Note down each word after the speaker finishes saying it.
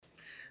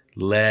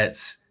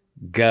Let's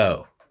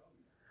go.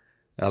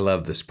 I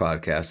love this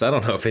podcast. I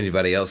don't know if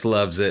anybody else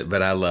loves it,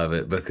 but I love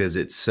it because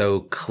it's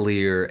so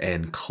clear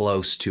and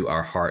close to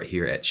our heart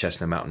here at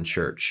Chestnut Mountain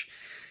Church.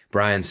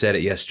 Brian said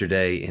it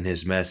yesterday in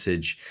his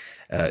message.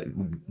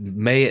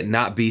 May it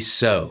not be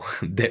so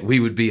that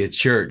we would be a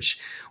church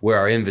where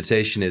our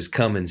invitation is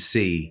come and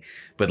see,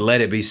 but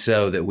let it be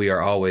so that we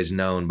are always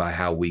known by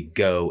how we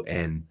go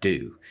and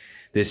do.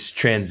 This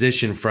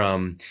transition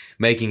from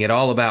making it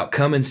all about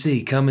come and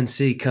see, come and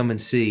see, come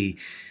and see,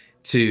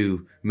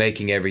 to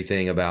making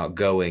everything about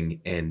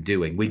going and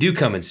doing. We do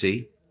come and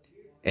see,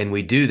 and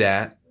we do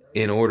that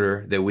in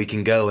order that we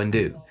can go and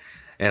do.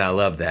 And I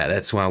love that.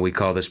 That's why we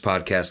call this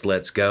podcast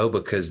Let's Go,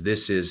 because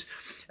this is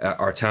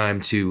our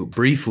time to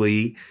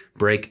briefly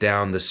break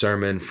down the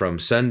sermon from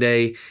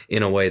Sunday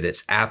in a way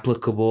that's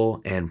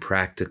applicable and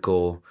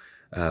practical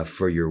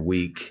for your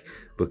week,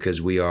 because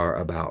we are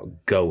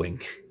about going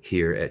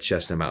here at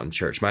Chestnut Mountain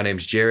Church. My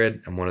name's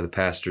Jared. I'm one of the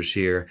pastors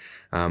here.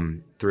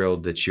 I'm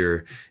thrilled that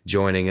you're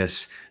joining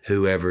us,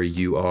 whoever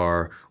you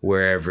are,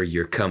 wherever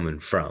you're coming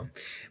from.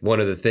 One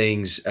of the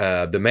things,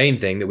 the main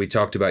thing that we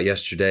talked about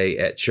yesterday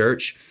at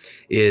church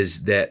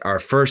is that our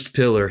first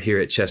pillar here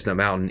at Chestnut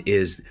Mountain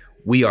is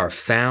we are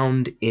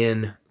found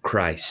in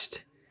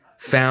Christ.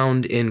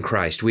 Found in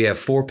Christ. We have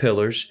 4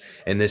 pillars,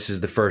 and this is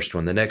the first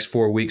one. The next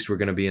 4 weeks, we're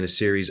going to be in a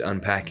series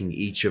unpacking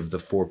each of the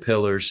 4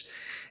 pillars.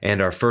 And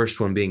our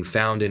first one, being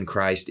found in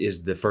Christ,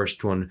 is the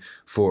first one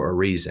for a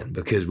reason,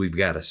 because we've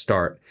got to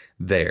start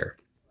there.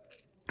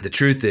 The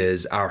truth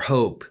is, our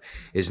hope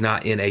is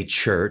not in a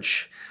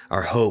church.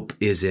 Our hope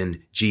is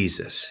in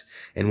Jesus.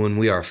 And when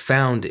we are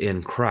found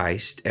in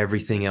Christ,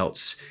 everything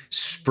else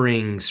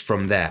springs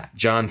from that.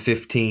 John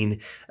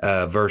 15,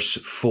 verse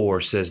 4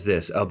 says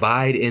this,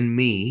 "Abide in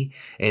me,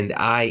 and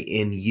I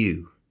in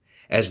you.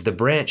 As the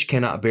branch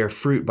cannot bear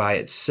fruit by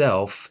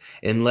itself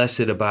unless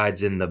it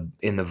abides in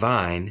the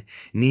vine,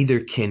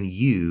 neither can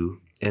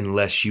you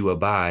unless you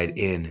abide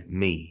in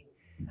me.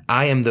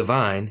 I am the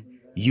vine,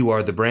 you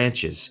are the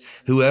branches.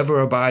 Whoever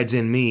abides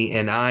in me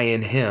and I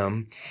in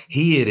him,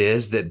 he it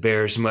is that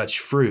bears much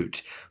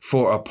fruit.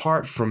 For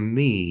apart from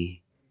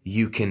me,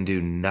 you can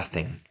do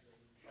nothing."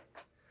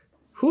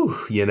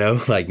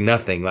 Like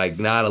nothing, like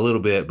not a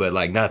little bit, but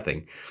like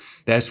nothing.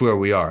 That's where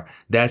we are.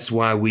 That's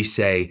why we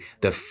say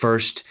the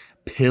first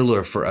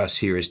pillar for us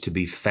here is to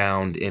be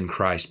found in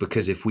Christ,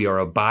 because if we are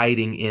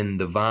abiding in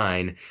the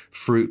vine,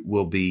 fruit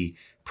will be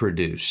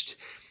produced.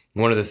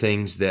 One of the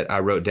things that I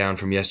wrote down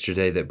from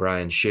yesterday that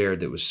Brian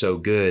shared that was so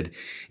good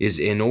is,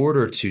 in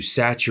order to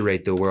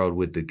saturate the world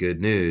with the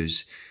good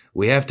news,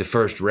 we have to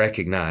first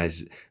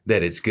recognize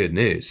that it's good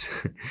news.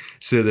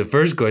 So the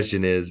first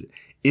question is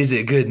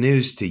it good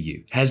news to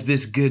you? Has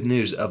this good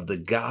news of the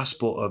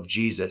gospel of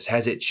Jesus,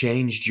 has it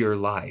changed your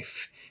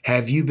life?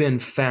 Have you been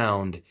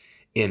found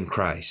in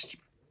Christ?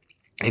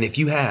 And if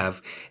you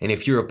have, and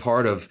if you're a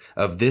part of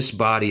this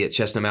body at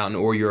Chestnut Mountain,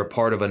 or you're a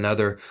part of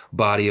another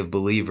body of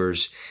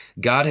believers,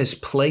 God has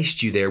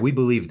placed you there. We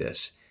believe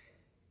this.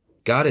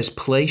 God has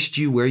placed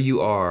you where you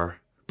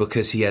are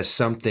because he has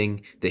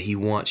something that he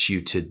wants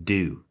you to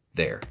do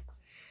there.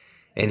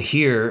 And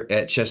here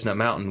at Chestnut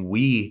Mountain,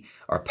 we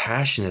are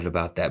passionate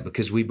about that,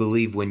 because we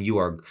believe when you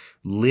are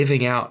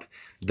living out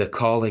the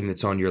calling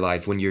that's on your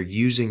life, when you're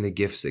using the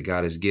gifts that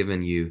God has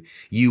given you,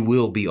 you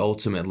will be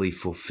ultimately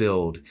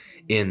fulfilled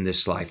in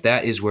this life.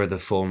 That is where the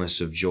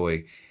fullness of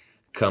joy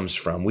comes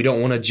from. We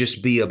don't want to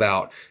just be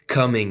about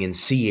coming and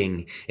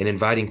seeing and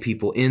inviting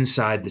people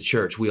inside the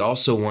church. We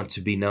also want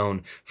to be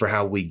known for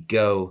how we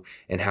go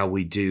and how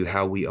we do,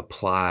 how we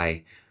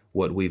apply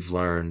what we've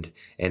learned,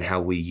 and how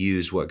we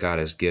use what God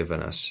has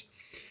given us.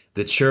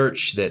 The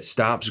church that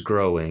stops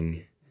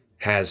growing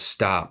has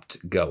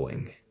stopped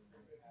going.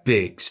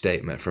 Big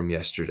statement from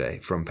yesterday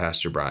from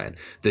Pastor Brian.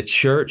 The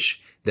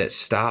church that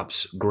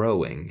stops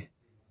growing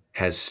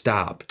has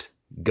stopped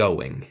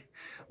going.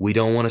 We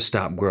don't want to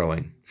stop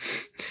growing,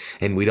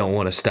 and we don't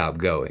want to stop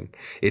going.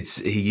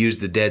 He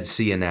used the Dead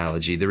Sea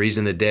analogy. The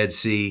reason the Dead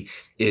Sea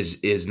is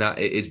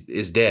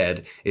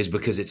dead is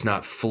because it's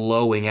not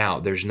flowing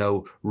out. There's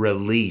no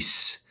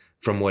release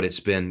from what it's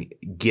been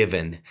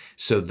given.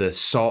 So the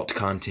salt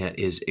content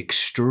is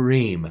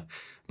extreme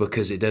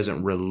because it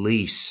doesn't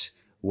release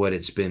what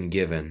it's been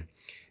given.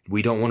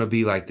 We don't want to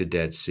be like the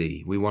Dead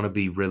Sea. We want to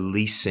be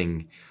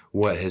releasing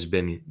what has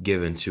been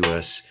given to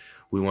us.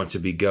 We want to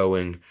be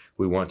going.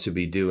 We want to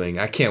be doing.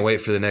 I can't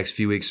wait for the next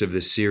few weeks of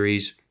this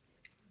series.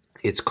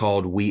 It's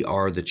called We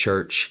Are the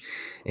Church,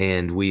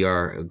 and we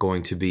are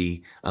going to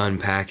be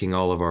unpacking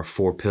all of our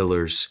 4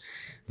 pillars.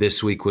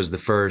 This week was the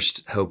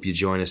first. Hope you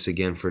join us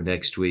again for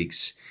next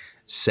week's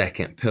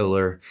second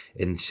pillar.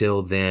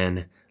 Until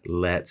then,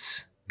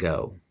 let's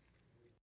go.